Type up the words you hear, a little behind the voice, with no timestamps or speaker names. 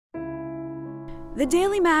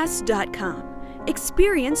thedailymass.com.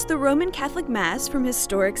 Experience the Roman Catholic Mass from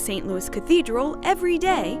historic St. Louis Cathedral every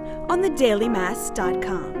day on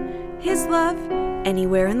thedailymass.com. His love,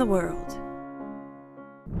 anywhere in the world.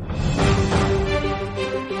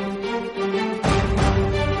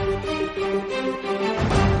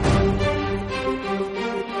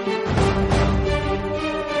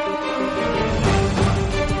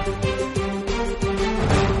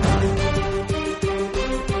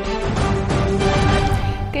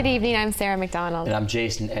 Good evening, I'm Sarah McDonald. And I'm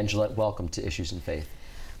Jason Angelette. Welcome to Issues in Faith.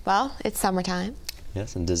 Well, it's summertime.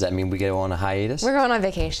 Yes, and does that mean we go on a hiatus? We're going on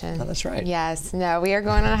vacation. Oh, that's right. Yes, no, we are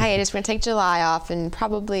going on a hiatus. We're going to take July off and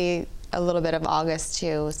probably a little bit of August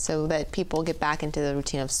too, so that people get back into the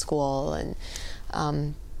routine of school and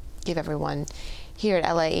give everyone here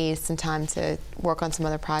at LAE some time to work on some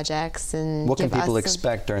other projects. And what can people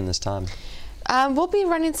expect during this time? We'll be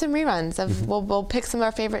running some reruns of. We'll pick some of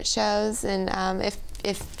our favorite shows, and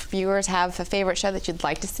if viewers have a favorite show that you'd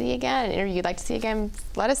like to see again, an interview you'd like to see again,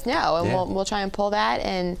 let us know, and we'll try and pull that.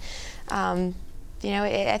 And you know,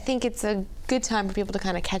 I think it's a good time for people to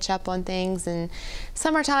kind of catch up on things. And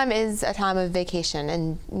summertime is a time of vacation,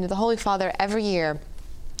 and you know, the Holy Father every year,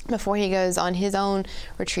 before he goes on his own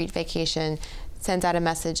retreat vacation, sends out a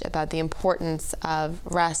message about the importance of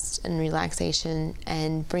rest and relaxation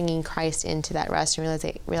and bringing Christ into that rest and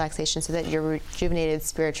relaxation so that you're rejuvenated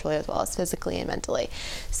spiritually as well as physically and mentally.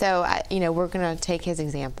 So, you know, we're going to take his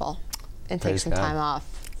example and take some time off.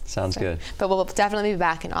 Sounds good. But we'll definitely be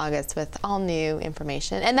back in August with all new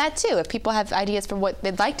information. And that too, if people have ideas for what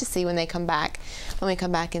they'd like to see when they come back, when we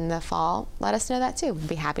come back in the fall, let us know that too. We'd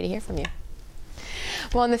be happy to hear from you.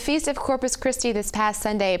 Well, on the Feast of Corpus Christi this past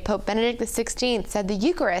Sunday, Pope Benedict XVI said the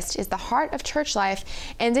Eucharist is the heart of church life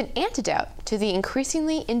and an antidote to the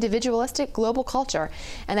increasingly individualistic global culture,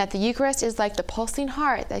 and that the Eucharist is like the pulsing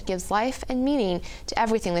heart that gives life and meaning to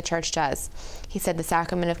everything the church does. He said the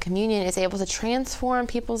sacrament of communion is able to transform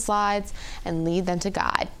people's lives and lead them to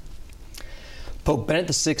God. Pope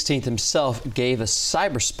Benedict XVI himself gave a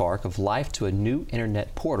cyberspark of life to a new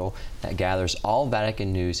internet portal that gathers all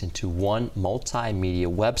Vatican news into one multimedia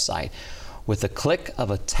website. With the click of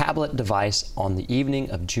a tablet device on the evening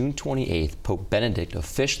of June 28th, Pope Benedict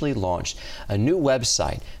officially launched a new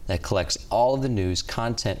website that collects all of the news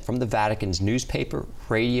content from the Vatican's newspaper,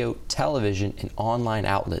 radio, television, and online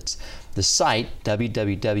outlets. The site,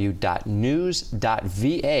 www.news.va,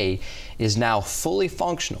 is now fully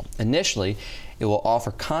functional. Initially, it will offer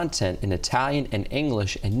content in Italian and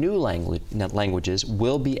English, and new languages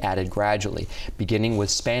will be added gradually, beginning with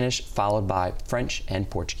Spanish, followed by French and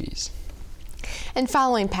Portuguese. And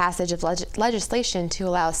following passage of legislation to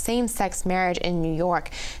allow same-sex marriage in New York,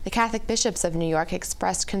 the Catholic bishops of New York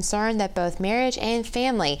expressed concern that both marriage and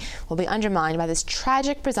family will be undermined by this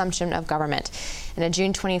tragic presumption of government. In a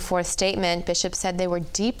June 24th statement, bishops said they were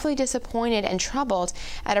deeply disappointed and troubled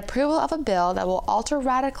at approval of a bill that will alter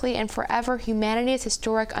radically and forever humanity's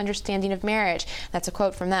historic understanding of marriage. That's a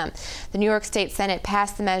quote from them. The New York State Senate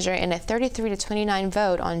passed the measure in a 33-29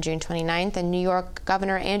 vote on June 29th, and New York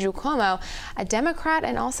Governor Andrew Cuomo, a Democrat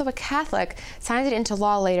and also a Catholic, signed it into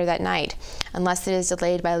law later that night. Unless it is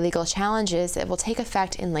delayed by legal challenges, it will take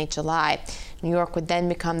effect in late July. New York would then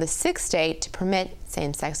become the 6th state to permit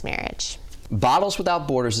same-sex marriage. Bottles Without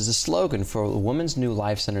Borders is a slogan for the Women's New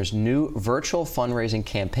Life Center's new virtual fundraising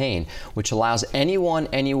campaign, which allows anyone,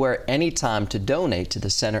 anywhere, anytime to donate to the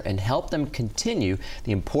center and help them continue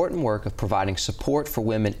the important work of providing support for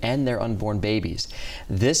women and their unborn babies.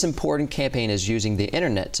 This important campaign is using the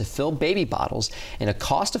internet to fill baby bottles in a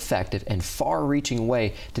cost-effective and far-reaching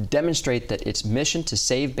way to demonstrate that its mission to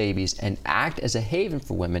save babies and act as a haven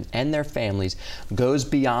for women and their families goes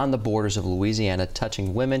beyond the borders of Louisiana,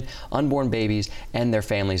 touching women, unborn babies, and their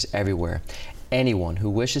families everywhere. Anyone who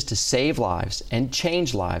wishes to save lives and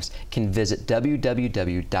change lives can visit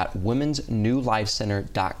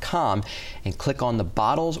www.womensnewlifecenter.com and click on the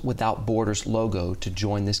Bottles Without Borders logo to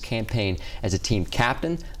join this campaign as a team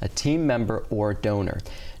captain, a team member, or donor.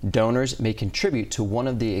 Donors may contribute to one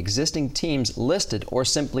of the existing teams listed or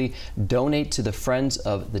simply donate to the Friends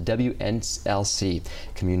of the WNLC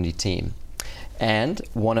community team. And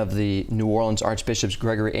one of the New Orleans Archbishop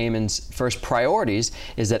Gregory Amon's first priorities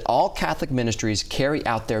is that all Catholic ministries carry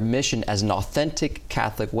out their mission as an authentic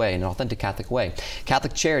Catholic way,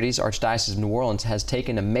 Catholic Charities, Archdiocese of New Orleans, has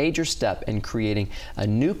taken a major step in creating a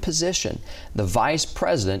new position, the Vice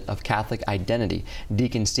President of Catholic Identity.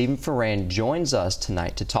 Deacon Stephen Ferran joins us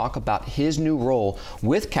tonight to talk about his new role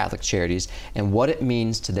with Catholic Charities and what it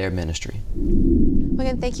means to their ministry. Well,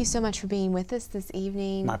 again, thank you so much for being with us this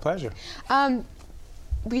evening. My pleasure.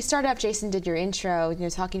 we started off, Jason did your intro,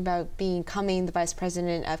 talking about becoming the Vice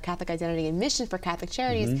President of Catholic Identity and Mission for Catholic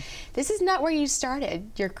Charities. Mm-hmm. This is not where you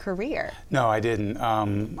started your career. No, I didn't.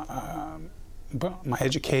 But my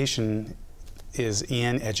education is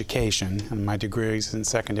in education, and my degree is in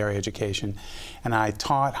secondary education. And I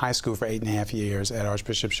taught high school for 8.5 years at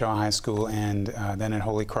Archbishop Shaw High School and then at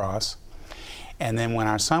Holy Cross. And then when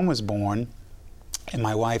our son was born, and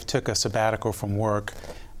my wife took a sabbatical from work,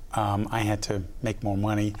 I had to make more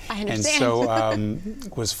money. I understand. And so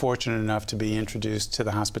was fortunate enough to be introduced to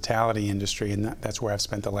the hospitality industry, and that's where I've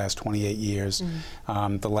spent the last 28 years.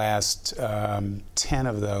 Mm-hmm. The last 10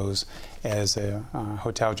 of those as a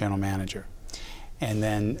hotel general manager. And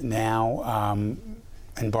then now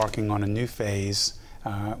embarking on a new phase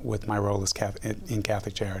with my role as in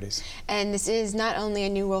Catholic Charities. And this is not only a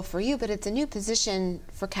new role for you, but it's a new position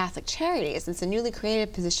for Catholic Charities. It's a newly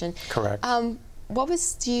created position. Correct.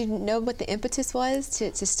 Do you know what the impetus was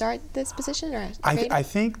to start this position? Or I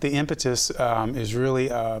think the impetus is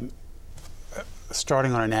really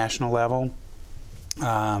starting on a national level.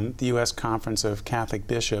 The U.S. Conference of Catholic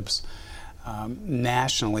Bishops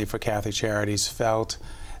nationally for Catholic Charities felt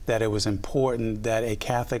that it was important that a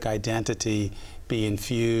Catholic identity be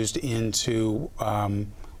infused into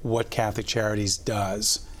what Catholic Charities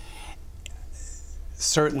does.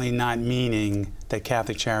 Certainly not meaning that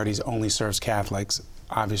Catholic Charities only serves Catholics.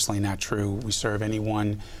 Obviously not true. We serve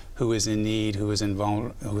anyone who is in need, who is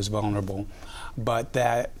vulnerable. But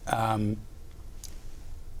that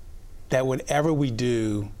that whatever we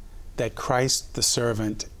do, that Christ the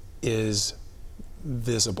servant is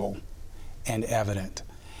visible and evident.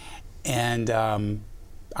 And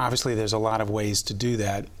obviously there's a lot of ways to do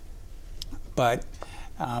that. But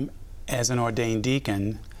as an ordained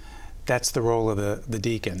deacon, that's the role of the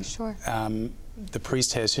deacon. Sure. The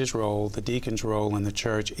priest has his role. The deacon's role in the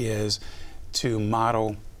church is to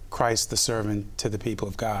model Christ the servant to the people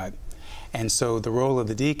of God. And so the role of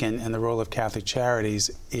the deacon and the role of Catholic Charities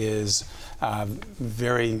is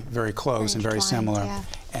very, very close and very similar. Yeah.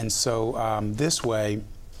 And so this way,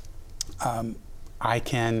 I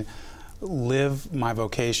can live my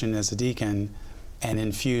vocation as a deacon and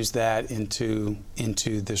infuse that into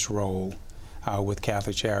this role with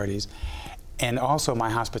Catholic Charities. And also my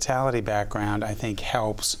hospitality background, I think,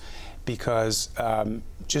 helps because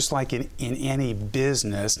just like in any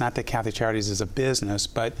business, not that Catholic Charities is a business,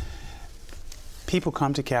 but people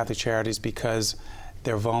come to Catholic Charities because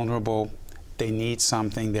they're vulnerable, they need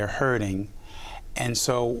something, they're hurting. And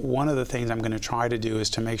so one of the things I'm going to try to do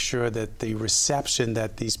is to make sure that the reception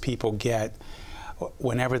that these people get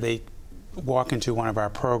whenever they walk into one of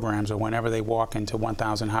our programs, or whenever they walk into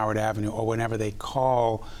 1000 Howard Avenue, or whenever they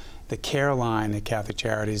call the care line at Catholic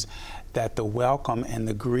Charities, that the welcome and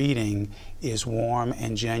the greeting is warm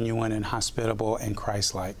and genuine and hospitable and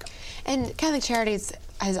Christ-like. And Catholic Charities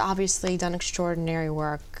has obviously done extraordinary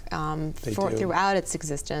work throughout its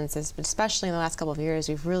existence, especially in the last couple of years.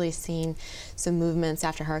 We've really seen some movements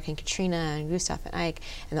after Hurricane Katrina and Gustav and Ike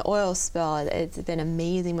and the oil spill. It's been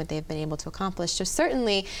amazing what they've been able to accomplish. So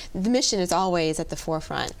certainly the mission is always at the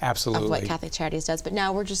forefront Absolutely. of what Catholic Charities does. But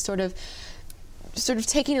now we're just sort of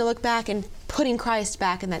taking a look back and putting Christ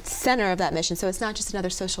back in that center of that mission. So it's not just another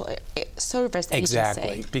social service agency.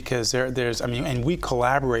 Exactly, because there's, I mean, and we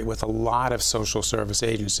collaborate with a lot of social service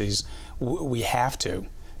agencies. We have to,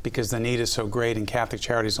 because the need is so great and Catholic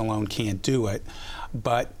Charities alone can't do it.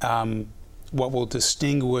 But what will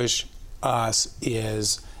distinguish us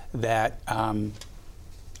is that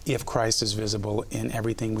if Christ is visible in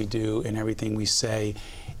everything we do, in everything we say,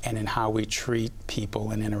 and in how we treat people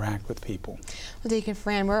and interact with people. Well, Deacon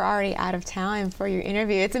Fran, we're already out of time for your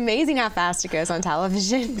interview. It's amazing how fast it goes on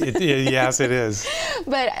television. Yes, it is.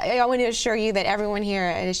 But I want to assure you that everyone here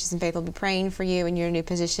at Issues in Faith will be praying for you in your new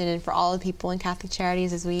position and for all the people in Catholic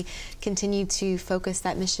Charities as we continue to focus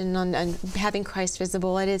that mission on having Christ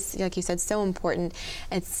visible. It is, like you said, so important.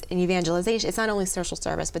 It's an evangelization. It's not only social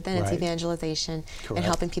service, but then it's evangelization and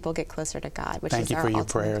helping people get closer to God, which is our ultimate goal. Thank you for your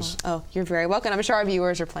prayers. Oh, you're very welcome. I'm sure our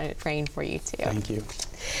viewers are praying for you too. Thank you.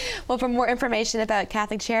 Well, for more information about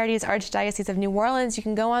Catholic Charities, Archdiocese of New Orleans, you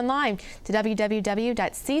can go online to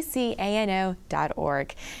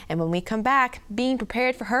www.ccano.org. And when we come back, being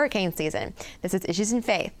prepared for hurricane season. This is Issues in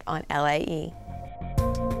Faith on LAE.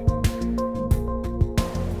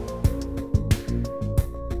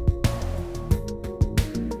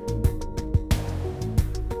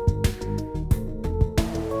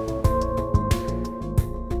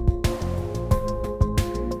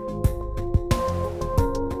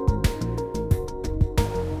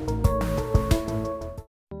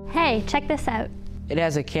 Hey, check this out. It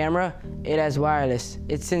has a camera, it has wireless,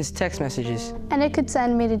 it sends text messages. And it could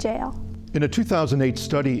send me to jail. In a 2008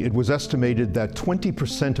 study, it was estimated that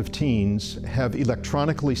 20% of teens have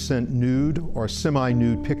electronically sent nude or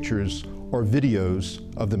semi-nude pictures or videos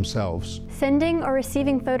of themselves. Sending or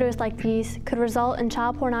receiving photos like these could result in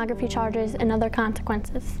child pornography charges and other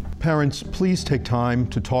consequences. Parents, please take time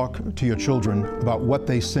to talk to your children about what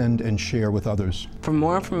they send and share with others. For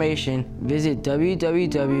more information, visit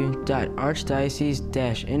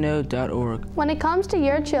www.archdiocese-no.org. When it comes to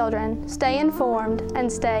your children, stay informed and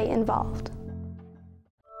stay involved.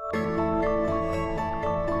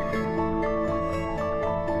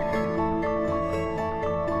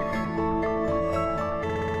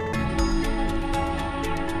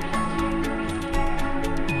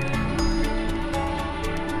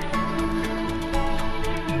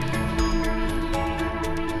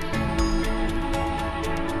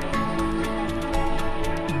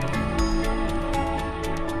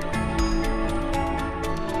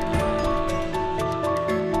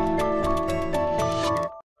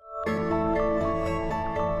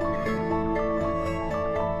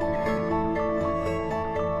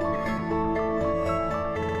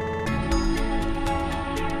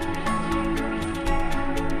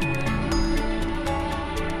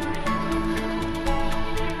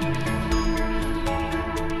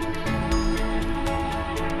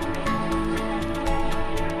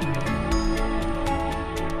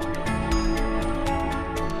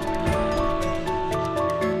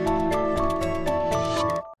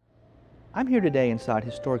 I'm here today inside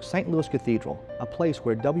historic St. Louis Cathedral, a place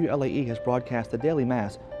where WLAE has broadcast the daily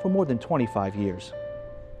Mass for more than 25 years.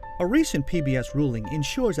 A recent PBS ruling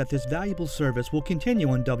ensures that this valuable service will continue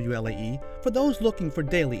on WLAE for those looking for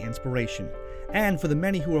daily inspiration, and for the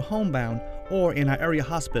many who are homebound or in our area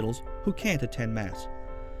hospitals who can't attend Mass.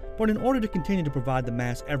 But in order to continue to provide the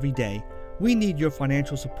Mass every day, we need your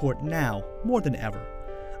financial support now more than ever.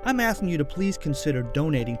 I'm asking you to please consider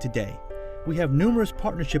donating today. We have numerous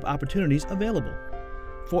partnership opportunities available.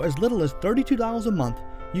 For as little as $32 a month,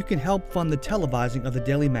 you can help fund the televising of the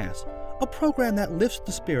Daily Mass, a program that lifts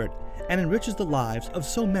the spirit and enriches the lives of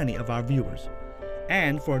so many of our viewers.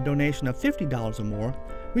 And for a donation of $50 or more,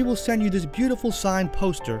 we will send you this beautiful signed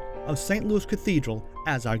poster of St. Louis Cathedral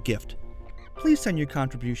as our gift. Please send your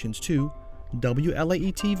contributions to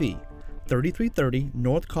WLAE TV, 3330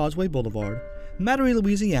 North Causeway Boulevard, Metairie,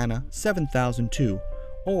 Louisiana 7002,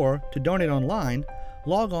 or to donate online,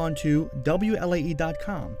 log on to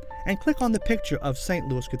WLAE.com and click on the picture of St.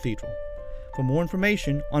 Louis Cathedral. For more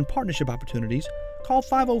information on partnership opportunities, call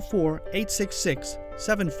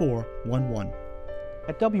 504-866-7411.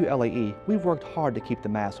 At WLAE, we've worked hard to keep the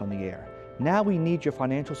Mass on the air. Now we need your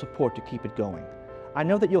financial support to keep it going. I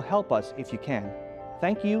know that you'll help us if you can.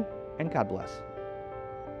 Thank you, and God bless.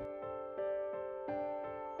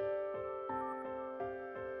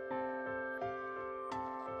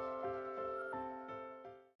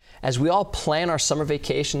 As we all plan our summer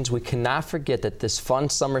vacations, we cannot forget that this fun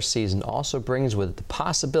summer season also brings with it the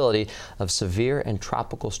possibility of severe and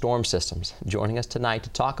tropical storm systems. Joining us tonight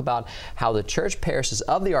to talk about how the church parishes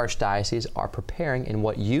of the Archdiocese are preparing and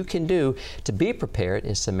what you can do to be prepared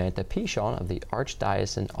is Samantha Pichon of the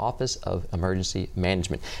Archdiocesan Office of Emergency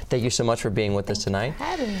Management. Thank you so much for being with us tonight.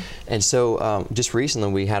 Thank you for having me. And so just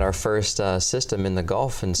recently we had our first system in the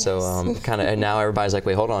Gulf, and so and now everybody's like,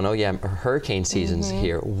 wait, hold on, oh yeah, hurricane season's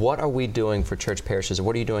here. What are we doing for church parishes?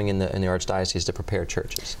 What are you doing in the Archdiocese to prepare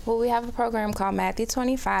churches? Well, we have a program called Matthew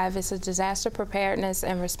 25. It's a disaster preparedness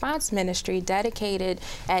and response ministry dedicated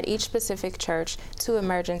at each specific church to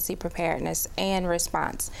emergency preparedness and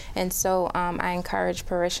response. And so I encourage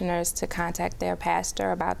parishioners to contact their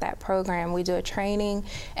pastor about that program. We do a training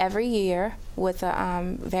every year with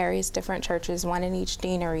various different churches, one in each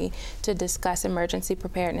deanery, to discuss emergency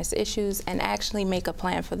preparedness issues and actually make a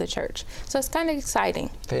plan for the church. So it's kind of exciting.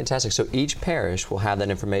 Fantastic. So each parish will have that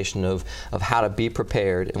information of how to be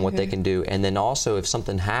prepared and what they can do, and then also if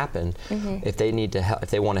something happened, if they need to help, if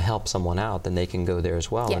they want to help someone out, then they can go there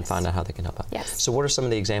as well and find out how they can help out. Yes. So what are some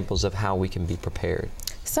of the examples of how we can be prepared?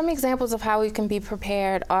 Some examples of how we can be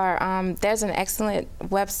prepared are, there's an excellent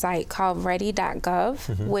website called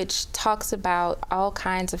ready.gov, which talks about all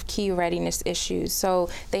kinds of key readiness issues. So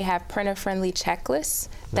they have printer-friendly checklists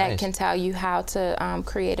that can tell you how to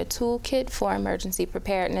create a toolkit for emergency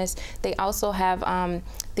preparedness. They also have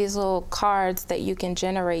these little cards that you can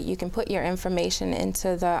generate. You can put your information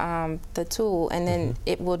into the tool, and then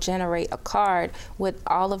it will generate a card with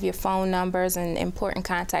all of your phone numbers and important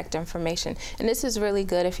contact information. And this is really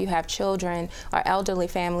good if you have children or elderly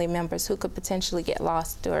family members who could potentially get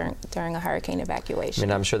lost during a hurricane evacuation. I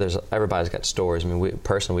mean, I'm sure everybody's got stories. I mean, we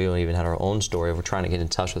don't even have our own story. We're trying to get in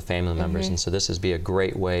touch with family members, and so this would be a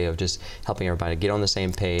great way of just helping everybody get on the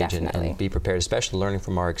same page and be prepared, especially learning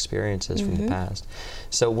from our experiences from the past.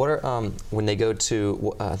 So what are, when they go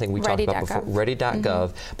to, I think we talked about before,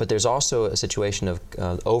 ready.gov, but there's also a situation of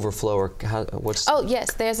overflow, or what's... Oh,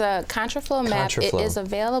 yes, there's a contraflow map. It is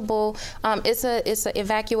available. It's an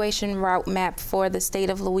evacuation route map for the state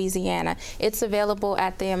of Louisiana. It's available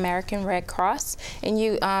at the American Red Cross,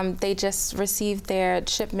 and they just received their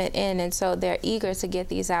shipment in, and so they're eager to get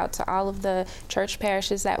these out to all of the church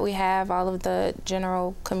parishes that we have, all of the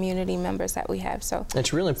general community members that we have. So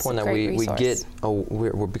it's really important that we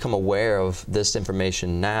become aware of this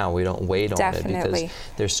information now. We don't wait on it, because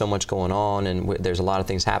there's so much going on, and there's a lot of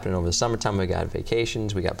things happening over the summertime. We got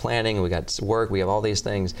vacations, we got planning, we got work, we have all these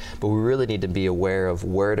things, but we really need to be aware of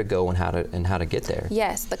where to go and how to get there.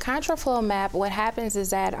 Yes, the contraflow map, what happens is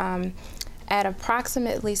that at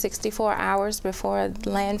approximately 64 hours before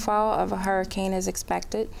landfall of a hurricane is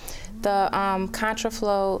expected, the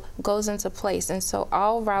contraflow goes into place, and so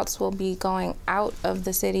all routes will be going out of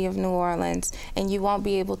the city of New Orleans, and you won't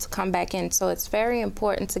be able to come back in. So it's very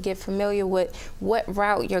important to get familiar with what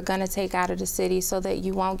route you're going to take out of the city, so that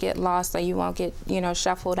you won't get lost or you won't get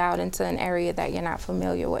shuffled out into an area that you're not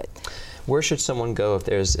familiar with. Where should someone go if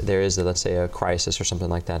there is let's say, a crisis or something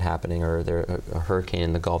like that happening, or a hurricane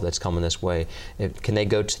in the Gulf that's coming this way? Can they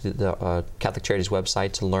go to the Catholic Charities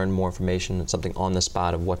website to learn more information and something on the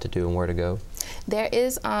spot of what to do and where to go? There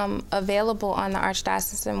is available on the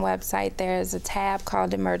Archdiocesan website. There is a tab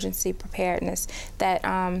called Emergency Preparedness that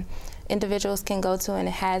individuals can go to, and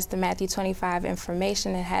it has the Matthew 25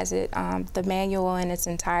 information. It has the manual in its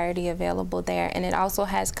entirety available there, and it also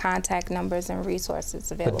has contact numbers and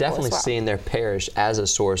resources available. But definitely as well. Seeing their parish as a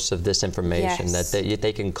source of this information, that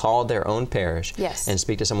they can call their own parish and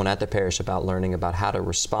speak to someone at the parish about learning about how to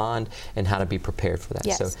respond and how to be prepared for that.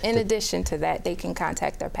 Yes. So in addition to that, they can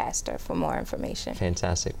contact their pastor for more information.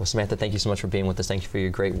 Fantastic. Well, Samantha, thank you so much for being with us. Thank you for your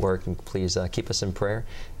great work, and please keep us in prayer,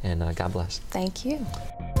 and God bless. Thank you.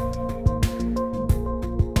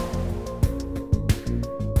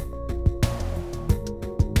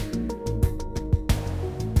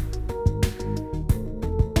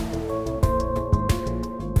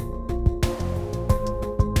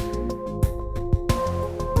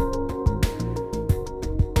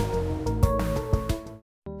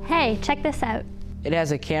 Hey, check this out. It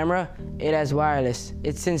has a camera, it has wireless,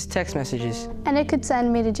 it sends text messages. And it could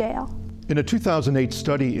send me to jail. In a 2008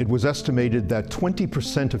 study, it was estimated that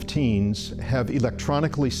 20% of teens have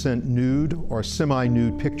electronically sent nude or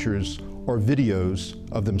semi-nude pictures or videos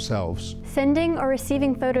of themselves. Sending or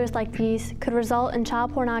receiving photos like these could result in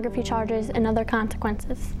child pornography charges and other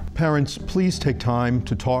consequences. Parents, please take time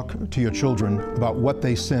to talk to your children about what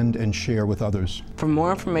they send and share with others. For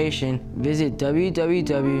more information, visit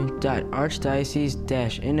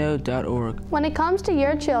www.archdiocese-no.org. When it comes to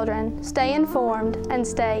your children, stay informed and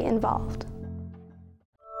stay involved.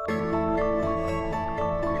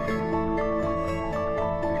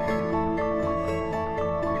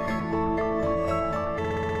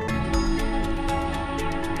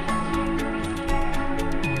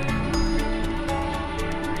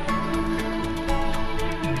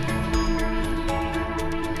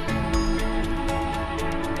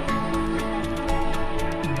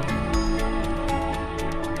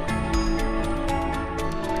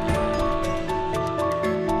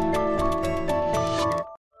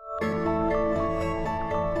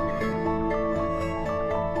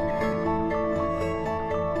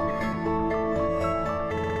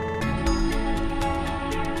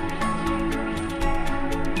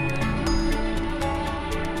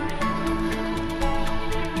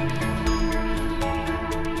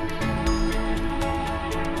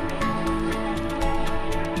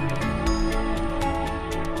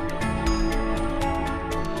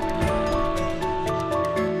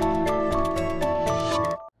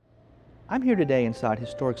 I'm here today inside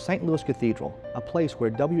historic St. Louis Cathedral, a place where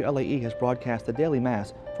WLAE has broadcast the daily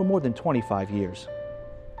Mass for more than 25 years.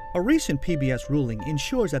 A recent PBS ruling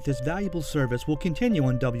ensures that this valuable service will continue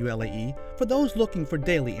on WLAE for those looking for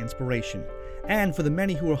daily inspiration, and for the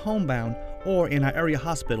many who are homebound or in our area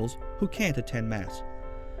hospitals who can't attend Mass.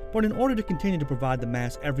 But in order to continue to provide the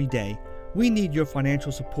Mass every day, we need your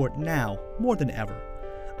financial support now more than ever.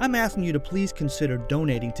 I'm asking you to please consider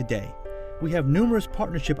donating today. We have numerous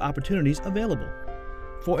partnership opportunities available.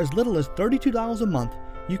 For as little as $32 a month,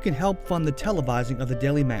 you can help fund the televising of the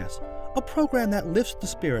Daily Mass, a program that lifts the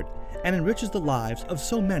spirit and enriches the lives of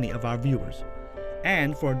so many of our viewers.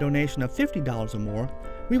 And for a donation of $50 or more,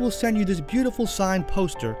 we will send you this beautiful signed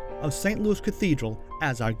poster of St. Louis Cathedral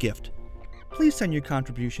as our gift. Please send your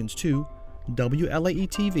contributions to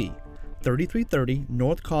WLAE-TV, 3330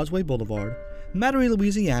 North Causeway Boulevard, Metairie,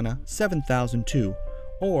 Louisiana 7002,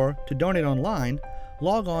 or to donate online,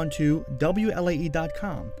 log on to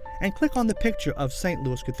WLAE.com and click on the picture of St.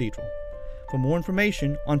 Louis Cathedral. For more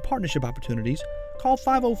information on partnership opportunities, call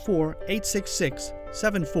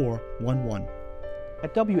 504-866-7411.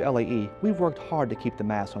 At WLAE, we've worked hard to keep the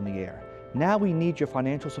Mass on the air. Now we need your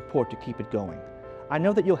financial support to keep it going. I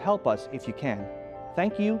know that you'll help us if you can.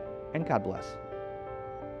 Thank you, and God bless.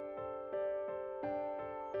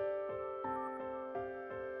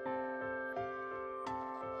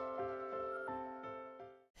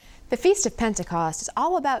 The Feast of Pentecost is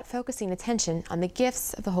all about focusing attention on the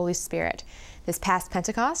gifts of the Holy Spirit. This past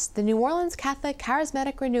Pentecost, the New Orleans Catholic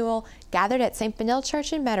Charismatic Renewal gathered at St. Benil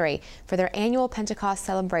Church in Metairie for their annual Pentecost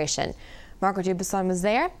celebration. Margaret Dubuisson was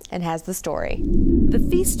there and has the story. The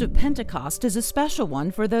Feast of Pentecost is a special one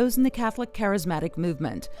for those in the Catholic Charismatic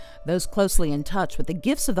movement. Those closely in touch with the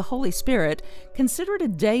gifts of the Holy Spirit consider it a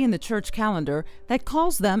day in the church calendar that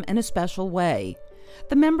calls them in a special way.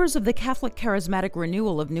 The members of the Catholic Charismatic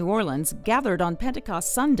Renewal of New Orleans gathered on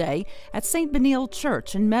Pentecost Sunday at St. Benil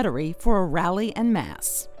Church in Metairie for a rally and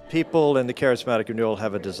Mass. People in the Charismatic Renewal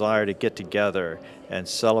have a desire to get together and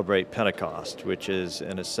celebrate Pentecost, which is,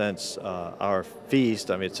 in a sense, our feast.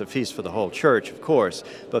 I mean, it's a feast for the whole church, of course,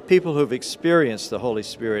 but people who've experienced the Holy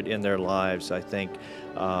Spirit in their lives, I think,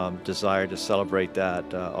 desire to celebrate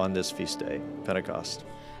that on this feast day, Pentecost.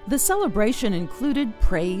 The celebration included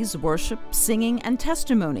praise, worship, singing, and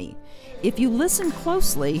testimony. If you listen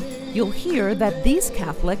closely, you'll hear that these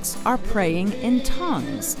Catholics are praying in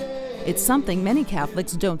tongues. It's something many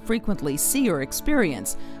Catholics don't frequently see or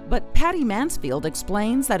experience, but Patty Mansfield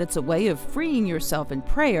explains that it's a way of freeing yourself in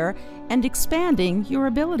prayer and expanding your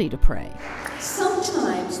ability to pray.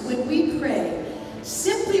 Sometimes when we pray,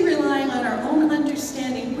 simply relying on our own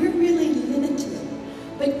understanding, we're really limited.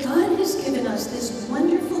 But God has given us this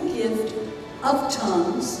wonderful gift of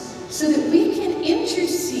tongues so that we can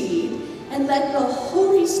intercede and let the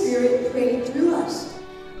Holy Spirit pray through us.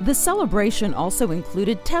 The celebration also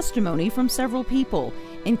included testimony from several people,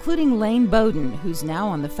 including Lane Bowden, who's now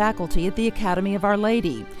on the faculty at the Academy of Our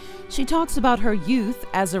Lady. She talks about her youth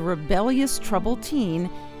as a rebellious, troubled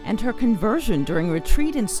teen and her conversion during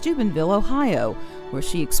retreat in Steubenville, Ohio, where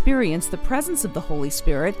she experienced the presence of the Holy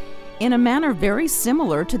Spirit in a manner very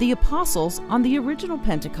similar to the apostles on the original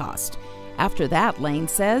Pentecost. After that, Lane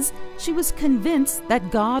says, she was convinced that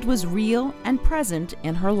God was real and present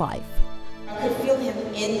in her life. I could feel him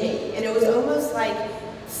in me, and it was almost like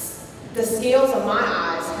the scales of my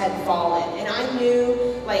eyes had fallen, and I knew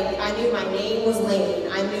my name was Lane.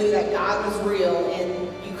 I knew that God was real,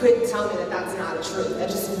 and you couldn't tell me that that's not a truth. I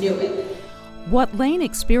just knew it. What Lane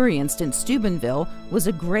experienced in Steubenville was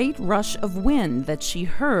a great rush of wind that she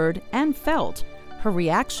heard and felt. Her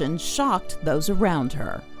reaction shocked those around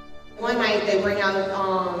her. One night they bring out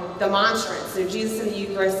the monstrance, so Jesus in the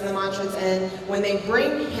Eucharist and the monstrance, and when they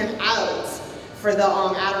bring him out for the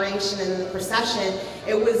adoration and the procession,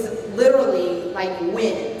 it was literally like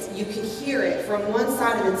wind. You could hear it from one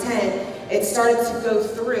side of the tent. It started to go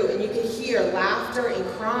through, and you could hear laughter and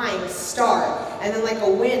crying start, and then like a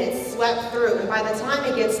wind, it swept through, and by the time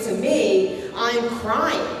it gets to me, I'm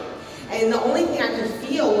crying. And the only thing I could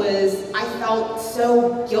feel was I felt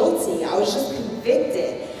so guilty. I was just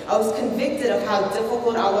convicted. I was convicted of how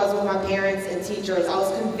difficult I was with my parents and teachers. I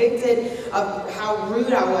was convicted of how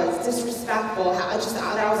rude I was, disrespectful, how I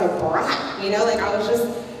was a brat, you know, like I was just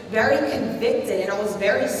very convicted, and I was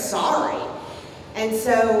very sorry. And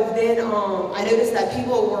so then I noticed that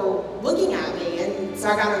people were looking at me, and so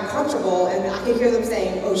I got uncomfortable, and I could hear them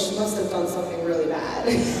saying, oh, she must have done something really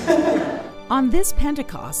bad. On this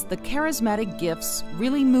Pentecost, the charismatic gifts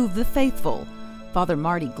really move the faithful. Father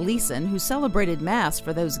Marty Gleason, who celebrated Mass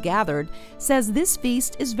for those gathered, says this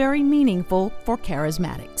feast is very meaningful for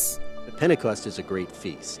charismatics. Pentecost is a great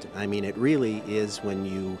feast. I mean, it really is, when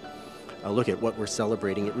you look at what we're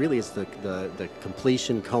celebrating, it really is the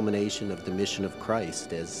completion, culmination of the mission of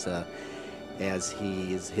Christ as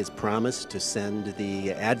his promise to send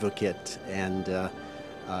the advocate and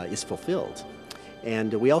is fulfilled.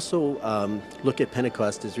 And we also look at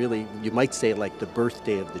Pentecost as really, you might say, like the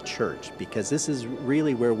birthday of the church, because this is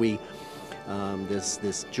really where we,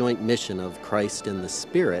 this joint mission of Christ and the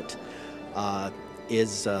Spirit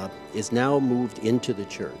is now moved into the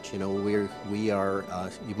church. You know, we are,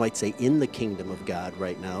 you might say, in the kingdom of God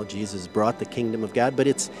right now. Jesus brought the kingdom of God, but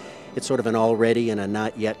it's sort of an already and a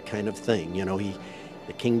not yet kind of thing. You know,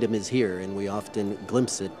 the kingdom is here, and we often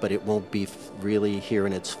glimpse it, but it won't be really here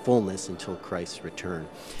in its fullness until Christ's return.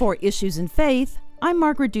 For Issues in Faith, I'm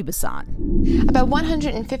Margaret Dubuisson. About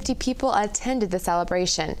 150 people attended the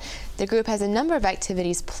celebration. The group has a number of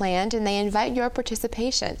activities planned, and they invite your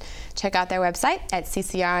participation. Check out their website at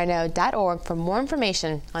ccrno.org for more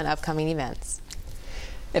information on upcoming events.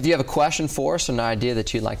 If you have a question for us or an idea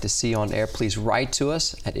that you'd like to see on air, please write to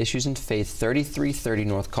us at Issues in Faith, 3330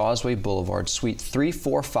 North Causeway Boulevard, Suite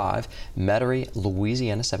 345, Metairie,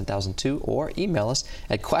 Louisiana 7002, or email us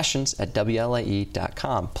at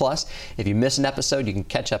questions@wlae.com. Plus, if you miss an episode, you can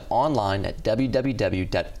catch up online at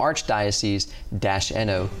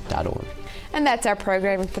www.archdiocese-no.org. And that's our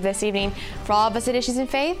programming for this evening. For all of us at Issues in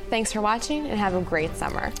Faith, thanks for watching and have a great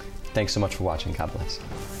summer. Thanks so much for watching. God bless.